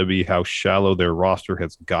show WWE how shallow their roster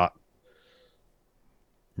has got?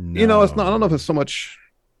 No. It's not. I don't know if it's so much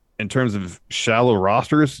in terms of shallow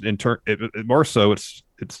rosters. More so, it's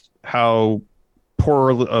how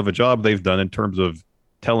poor of a job they've done in terms of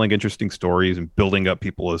telling interesting stories and building up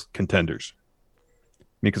people as contenders.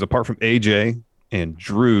 Because apart from AJ and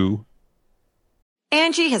Drew,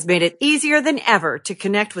 Angie has made it easier than ever to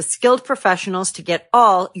connect with skilled professionals to get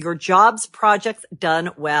all your jobs projects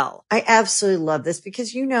done well. I absolutely love this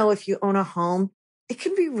because, if you own a home, it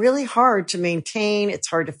can be really hard to maintain. It's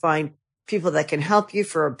hard to find people that can help you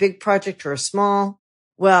for a big project or a small.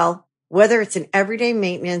 Well, Whether it's in everyday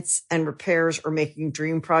maintenance and repairs or making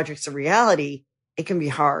dream projects a reality, it can be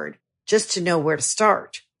hard just to know where to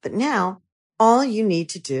start. But now, all you need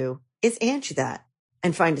to do is Angie that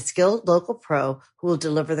and find a skilled local pro who will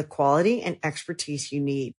deliver the quality and expertise you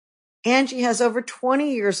need. Angie has over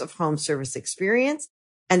 20 years of home service experience,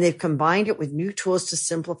 and they've combined it with new tools to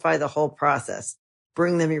simplify the whole process.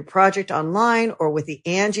 Bring them your project online or with the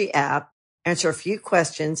Angie app, answer a few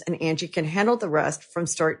questions, and Angie can handle the rest from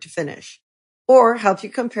start to finish. Or help you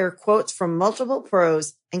compare quotes from multiple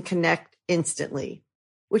pros and connect instantly.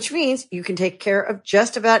 Which means you can take care of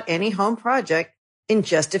just about any home project in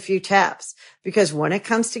just a few taps. Because when it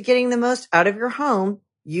comes to getting the most out of your home,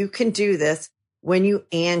 you can do this when you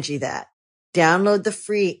Angie that. Download the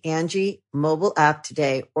free Angie mobile app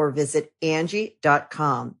today or visit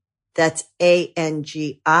Angie.com. That's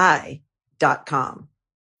ANGI.com.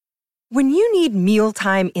 When you need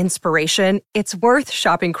mealtime inspiration, it's worth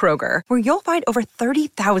shopping Kroger, where you'll find over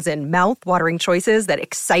 30,000 mouth-watering choices that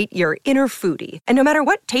excite your inner foodie. And no matter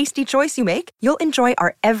what tasty choice you make, you'll enjoy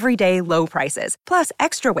our everyday low prices, plus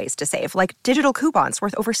extra ways to save, like digital coupons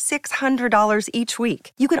worth over $600 each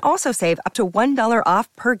week. You can also save up to $1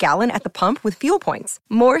 off per gallon at the pump with fuel points.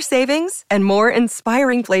 More savings and more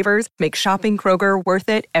inspiring flavors make shopping Kroger worth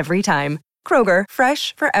it every time. Kroger,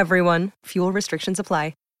 fresh for everyone. Fuel restrictions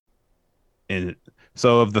apply. And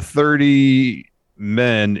so of the 30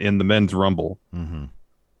 men in the men's rumble,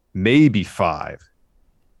 maybe 5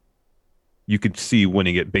 you could see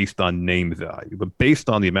winning it based on name value, but based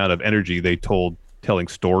on the amount of energy they told telling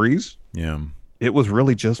stories, it was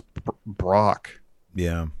really just Brock.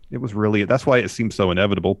 Yeah, it was really, that's why it seems so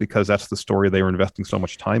inevitable, because that's the story they were investing so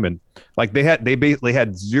much time in. Like they basically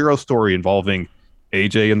had zero story involving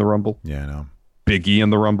AJ in the rumble. Yeah, I know. Big E in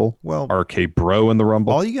the rumble, well, RK Bro in the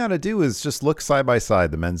rumble. All you got to do is just look side by side,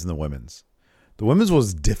 the men's and the women's. The women's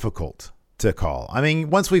was difficult to call. I mean,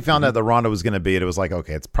 once we found out that Ronda was going to be it was like,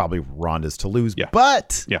 okay, it's probably Ronda's to lose. Yeah.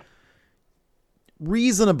 But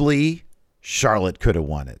reasonably, Charlotte could have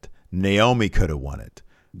won it. Naomi could have won it.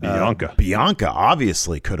 Bianca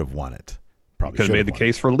obviously could have won it. Probably could have made the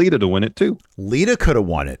case for Lita to win it too. Lita could have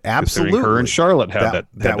won it. Absolutely. Her and Charlotte had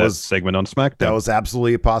that segment on SmackDown. That was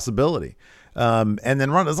absolutely a possibility. And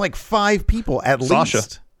then Ronda's like 5 people at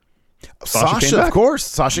least. Sasha, of course.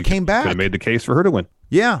 Sasha came back. Could have made the case for her to win.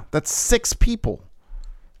 Yeah, that's 6 people.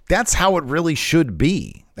 That's how it really should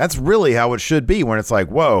be. That's really how it should be when it's like,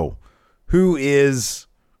 whoa, who's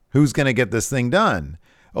going to get this thing done?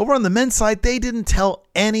 Over on the men's side, they didn't tell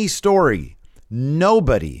any story.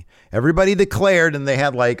 Nobody. Everybody declared, and they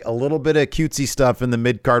had like a little bit of cutesy stuff in the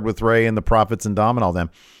mid card with Ray and the Prophets and Dom and all them.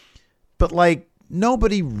 But like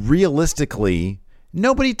nobody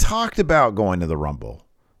talked about going to the Rumble.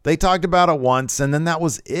 They talked about it once, and then that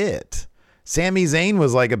was it. Sami Zayn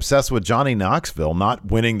was like obsessed with Johnny Knoxville not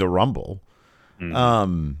winning the Rumble.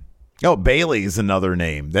 Bailey's another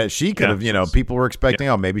name that she could have, people were expecting,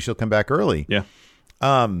 maybe she'll come back early. Yeah.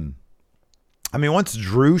 I mean, once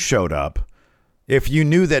Drew showed up, if you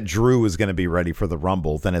knew that Drew was going to be ready for the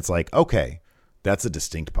Rumble, then it's like, okay, that's a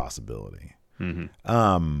distinct possibility.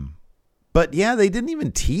 But yeah, they didn't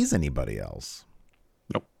even tease anybody else.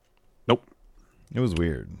 Nope. It was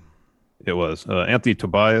weird. It was. Anthony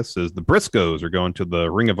Tobias says the Briscoes are going to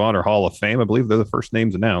the Ring of Honor Hall of Fame. I believe they're the first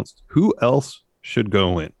names announced. Who else should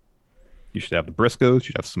go in? You should have the Briscoes. You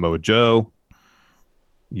should have Samoa Joe.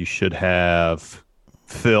 You should have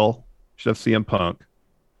Phil. You should have CM Punk.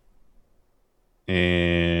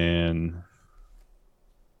 And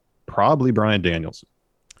probably Bryan Danielson.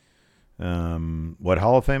 What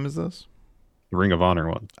Hall of Fame is this? The Ring of Honor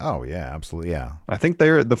one. Oh yeah, absolutely, yeah. I think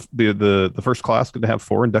they're the first class going to have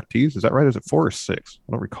 4 inductees. Is that right? Is it 4 or 6?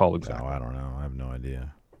 I don't recall exactly. Oh, I don't know. I have no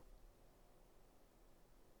idea.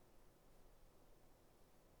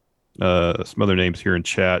 Some other names here in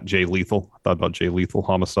chat. Jay Lethal. I thought about Jay Lethal.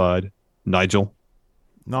 Homicide. Nigel.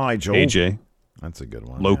 AJ. That's a good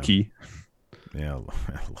one. Loki. Yeah,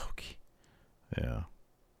 Loki. Yeah.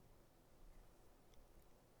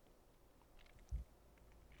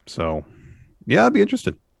 So, yeah, I'd be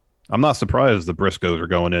interested. I'm not surprised the Briscoes are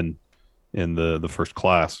going in the first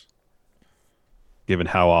class, given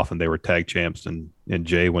how often they were tag champs and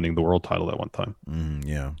Jay winning the world title at one time.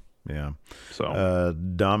 Yeah. So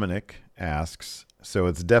Dominic asks, so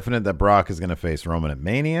it's definite that Brock is going to face Roman at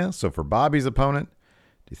Mania. So for Bobby's opponent,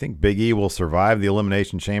 do you think Big E will survive the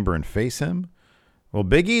Elimination Chamber and face him? Well,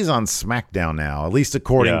 Big E's on SmackDown now, at least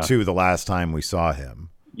according to the last time we saw him.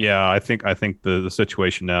 Yeah, I think the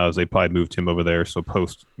situation now is they probably moved him over there. So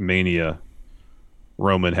post Mania,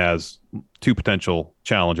 Roman has 2 potential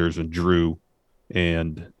challengers in Drew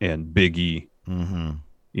and Big E.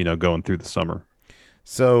 going through the summer.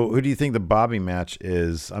 So, who do you think the Bobby match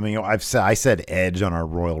is? I mean, I said Edge on our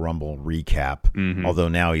Royal Rumble recap, although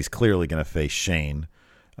now he's clearly going to face Shane.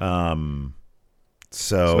 So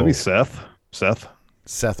maybe Seth. Seth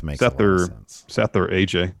makes a lot of sense. Seth or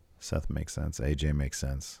AJ. Seth makes sense. AJ makes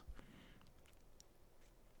sense.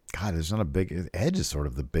 God, there's not a big. Edge is sort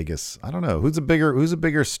of the biggest. I don't know who's a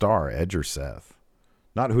bigger star, Edge or Seth.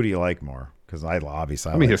 Not who do you like more? Because I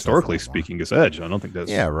mean, historically speaking, it's Edge. I don't think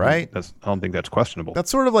that's right. I don't think that's questionable.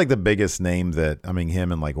 That's sort of like the biggest name that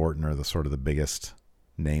him and like Orton are the sort of the biggest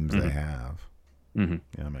names they have. Mm-hmm.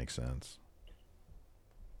 Yeah, that makes sense.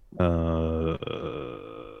 Kind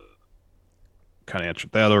of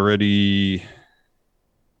answered that already.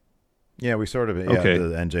 Yeah, we sort of okay.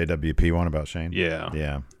 The NJWP one about Shane.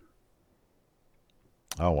 Yeah.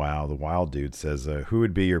 Oh wow, the Wild Dude says, "Who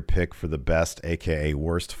would be your pick for the best, aka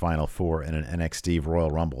worst, Final Four in an NXT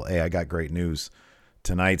Royal Rumble?" Hey, I got great news.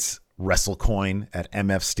 Tonight's WrestleCoin at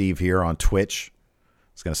MF Steve here on Twitch.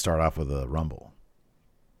 It's going to start off with a Rumble.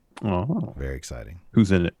 Oh, very exciting.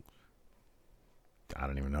 Who's in it? I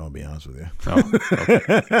don't even know, to be honest with you. Oh,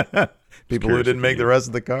 okay. People who didn't make the rest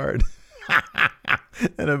of the card.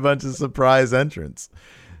 And a bunch of surprise entrants.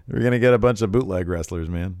 We're going to get a bunch of bootleg wrestlers,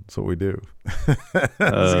 man. That's what we do. It's going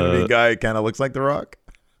to be a guy who kind of looks like The Rock.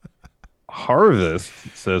 Harvest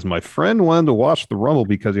says, my friend wanted to watch the Rumble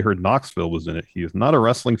because he heard Knoxville was in it. He is not a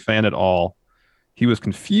wrestling fan at all. He was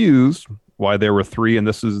confused why there were three, and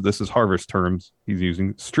this is Harvest terms he's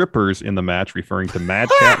using, strippers in the match, referring to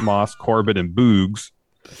Madcap Moss, Corbin, and Boogs.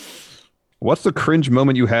 What's the cringe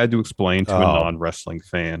moment you had to explain to a non-wrestling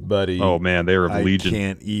fan? Buddy. Oh, man, they're of Legion. I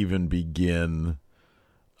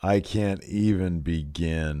can't even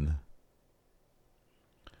begin.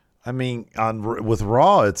 I mean, with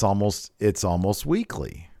Raw, it's almost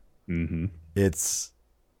weekly. Mm-hmm. It's,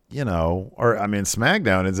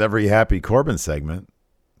 SmackDown is every Happy Corbin segment.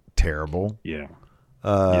 Terrible. Yeah.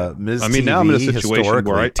 Ms. I mean, TV, now I'm in a situation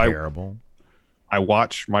where terrible. I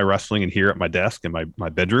watch my wrestling in here at my desk in my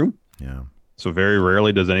bedroom. Yeah. So very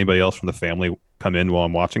rarely does anybody else from the family come in while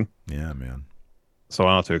I'm watching. Yeah, man. So I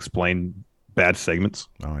don't have to explain bad segments.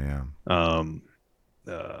 Oh yeah.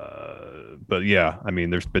 But yeah, I mean,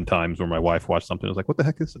 there's been times where my wife watched something. I was like, "What the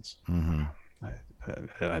heck is this?" Mm-hmm.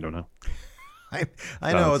 I don't know.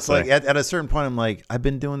 I know. It's like at a certain point, I'm like, I've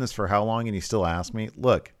been doing this for how long, and you still ask me?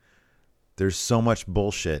 Look, there's so much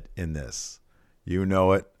bullshit in this. You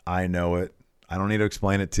know it. I know it. I don't need to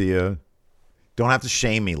explain it to you. Don't have to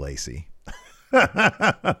shame me, Lacey.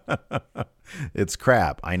 It's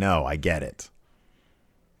crap. I know. I get it.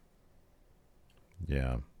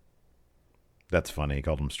 Yeah. That's funny. He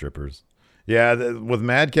called them strippers. Yeah, with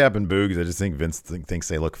Madcap and Boogs, I just think Vince thinks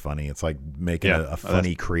they look funny. It's like making a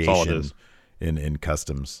funny creation in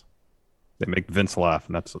customs. They make Vince laugh,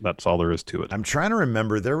 and that's all there is to it. I'm trying to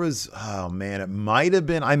remember. There was, I might have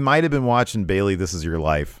been watching Bailey, This Is Your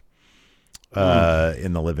Life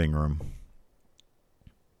in the living room.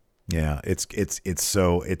 Yeah, it's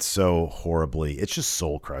so horribly, it's just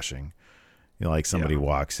soul crushing. Like somebody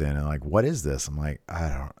walks in and like, what is this? I'm like,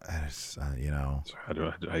 I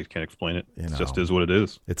can't explain it. It just is what it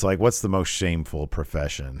is. It's like, what's the most shameful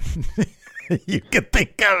profession you can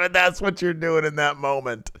think of, and that's what you're doing in that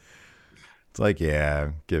moment. It's like,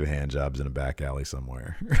 yeah, give hand jobs in a back alley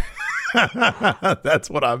somewhere.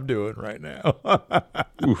 That's what I'm doing right now.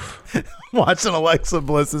 Oof. Watching Alexa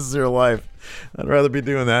Bliss, This Is Your Life. I'd rather be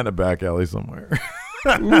doing that in a back alley somewhere.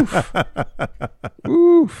 Oof.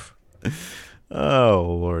 Oof.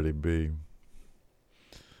 Oh, Lordy B.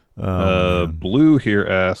 Blue here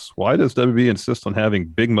asks, why does WB insist on having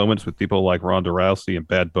big moments with people like Ronda Rousey and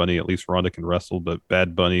Bad Bunny? At least Ronda can wrestle, but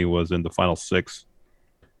Bad Bunny was in the final 6.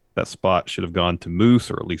 That spot should have gone to Moose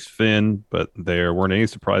or at least Finn, but there weren't any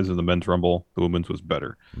surprises in the men's Rumble. The women's was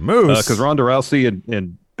better. Moose? Because Ronda Rousey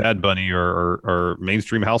and Bad Bunny are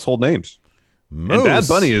mainstream household names. Moose? And Bad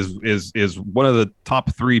Bunny is one of the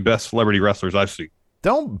top 3 best celebrity wrestlers I've seen.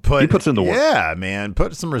 He puts in the work. Yeah, man.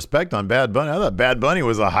 Put some respect on Bad Bunny. I thought Bad Bunny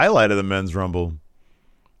was a highlight of the men's Rumble.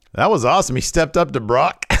 That was awesome. He stepped up to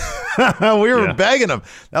Brock. We were begging him.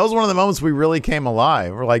 That was one of the moments we really came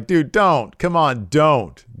alive. We're like, dude, don't. Come on,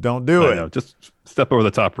 don't do it. No, just step over the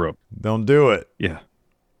top rope. Don't do it. Yeah.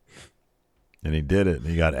 And he did it.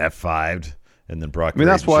 He got F5'd, and then Brock. I mean,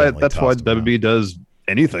 that's why WB does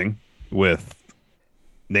anything with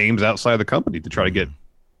names outside the company to try to get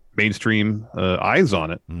mainstream eyes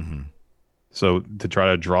on it. Mm-hmm. So to try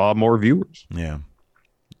to draw more viewers. Yeah.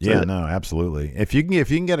 No, absolutely. If you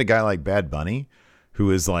can get a guy like Bad Bunny,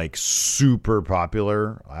 who is like super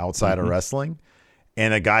popular outside of wrestling,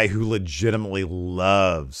 and a guy who legitimately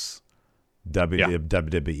loves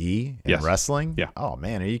WWE and wrestling? Yeah. Oh,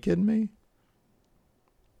 man, are you kidding me?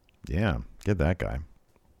 Yeah, get that guy.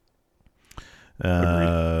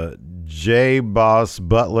 J. Boss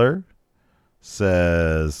Butler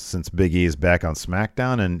says, since Big E is back on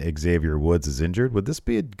SmackDown and Xavier Woods is injured, would this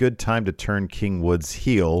be a good time to turn King Woods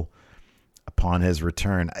heel upon his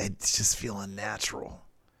return? It's just feel unnatural.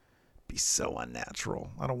 Be so unnatural.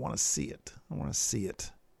 I don't want to see it. I want to see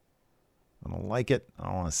it. I don't like it. I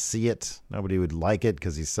don't want to see it. Nobody would like it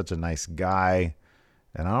because he's such a nice guy.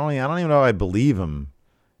 And I don't even know if I believe him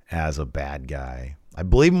as a bad guy. I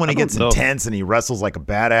believe him when he gets intense and he wrestles like a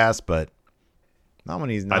badass, but not when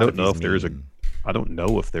he's not. I don't know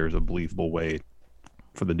if there's a believable way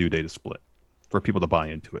for the New Day to split, for people to buy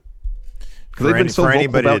into it. Because they've been so vocal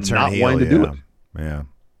about not wanting to do it. Yeah.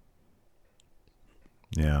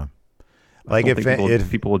 Yeah. Like if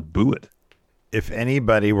people would boo it. If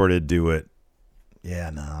anybody were to do it,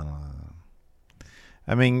 no.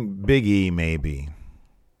 I mean, Big E maybe.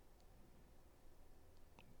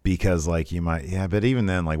 Because, like, you might... Yeah, but even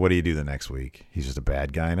then, like, what do you do the next week? He's just a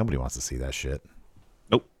bad guy. Nobody wants to see that shit.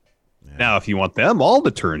 Nope. Yeah. Now, if you want them all to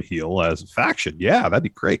turn heel as a faction, yeah, that'd be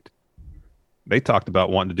great. They talked about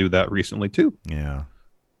wanting to do that recently, too. Yeah.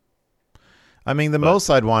 I mean, the most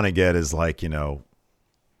I'd want to get is, like, you know,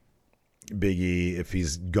 Big E, if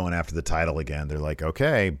he's going after the title again, they're like,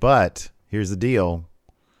 okay, but here's the deal.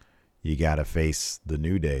 You got to face the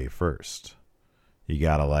New Day first. You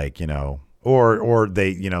got to, like, you know... Or they,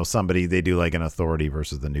 you know, they do like an Authority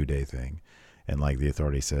versus the New Day thing. And like the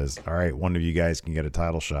Authority says, all right, one of you guys can get a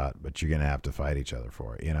title shot, but you're going to have to fight each other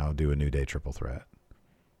for it. You know, do a New Day triple threat.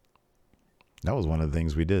 That was one of the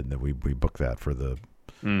things we did, that we booked that for the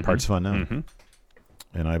Parts Fun Now. Mm-hmm.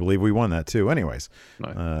 And I believe we won that too. Anyways,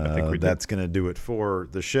 I think that's going to do it for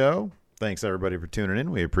the show. Thanks everybody for tuning in.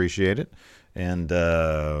 We appreciate it. And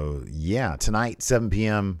tonight, 7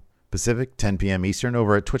 p.m. Pacific, 10 p.m. Eastern,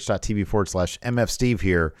 over at twitch.tv/MFSteve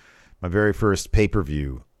here. My very first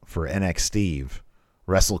pay-per-view for NX Steve,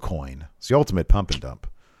 WrestleCoin. It's the ultimate pump and dump.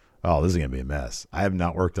 Oh, this is going to be a mess. I have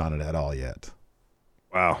not worked on it at all yet.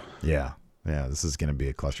 Wow. Yeah, this is going to be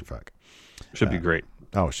a clusterfuck. Should be great.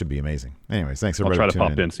 Oh, it should be amazing. Anyways, thanks everybody. I'll try to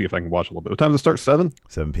pop in, see if I can watch a little bit. What time does it start? 7?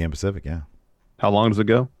 7 p.m. Pacific, yeah. How long does it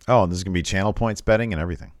go? Oh, and this is going to be channel points betting and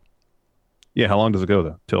everything. Yeah, how long does it go,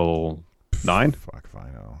 though? Till 9? Fuck if I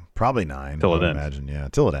know. Probably 9. Till it ends. Imagine, yeah.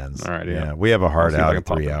 Till it ends. All right, yeah. We have a hard out at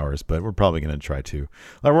 3 hours, but we're probably going to try to.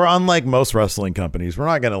 Like, we're unlike most wrestling companies. We're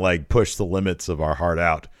not going to like push the limits of our hard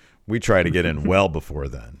out. We try to get in well before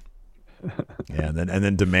then. Yeah, and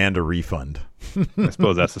then demand a refund. I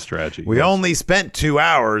suppose that's the strategy. We only spent 2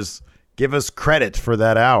 hours. Give us credit for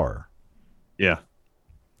that hour. Yeah.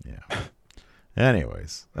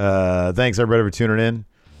 Anyways, thanks everybody for tuning in.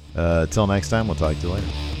 Till next time, we'll talk to you later.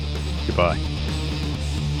 Goodbye.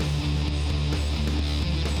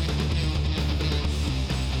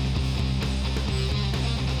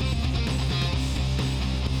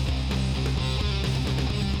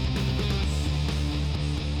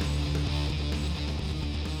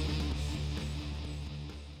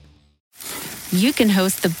 You can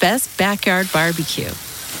host the best backyard barbecue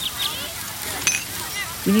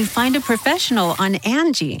when you find a professional on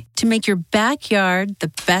Angie to make your backyard the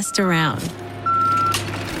best around.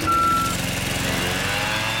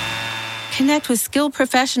 Connect with skilled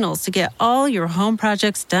professionals to get all your home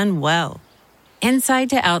projects done well. Inside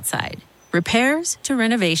to outside, repairs to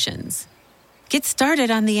renovations. Get started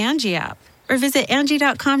on the Angie app or visit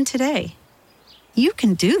Angie.com today. You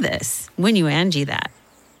can do this when you Angie that.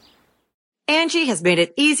 Angie has made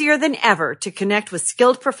it easier than ever to connect with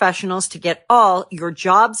skilled professionals to get all your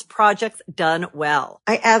jobs projects done well.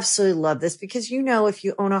 I absolutely love this because, you know, if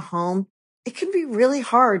you own a home, it can be really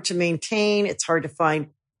hard to maintain. It's hard to find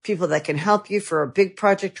people that can help you for a big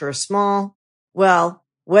project or a small. Well,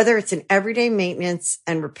 whether it's in everyday maintenance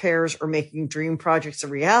and repairs or making dream projects a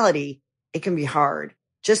reality, it can be hard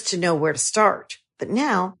just to know where to start. But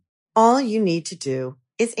now all you need to do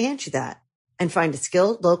is Angie that and find a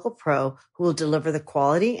skilled local pro who will deliver the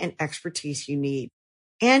quality and expertise you need.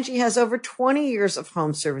 Angie has over 20 years of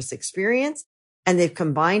home service experience, and they've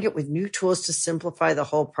combined it with new tools to simplify the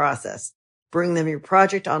whole process. Bring them your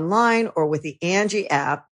project online or with the Angie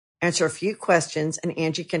app, answer a few questions, and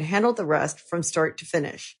Angie can handle the rest from start to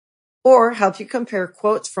finish. Or help you compare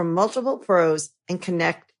quotes from multiple pros and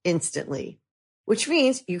connect instantly, which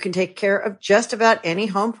means you can take care of just about any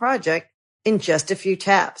home project in just a few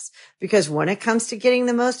taps. Because when it comes to getting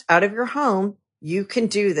the most out of your home, you can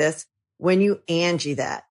do this when you Angie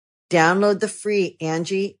that. Download the free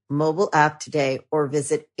Angie mobile app today or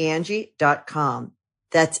visit Angie.com.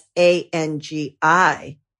 That's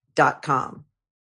ANGI.com. Indeed.com.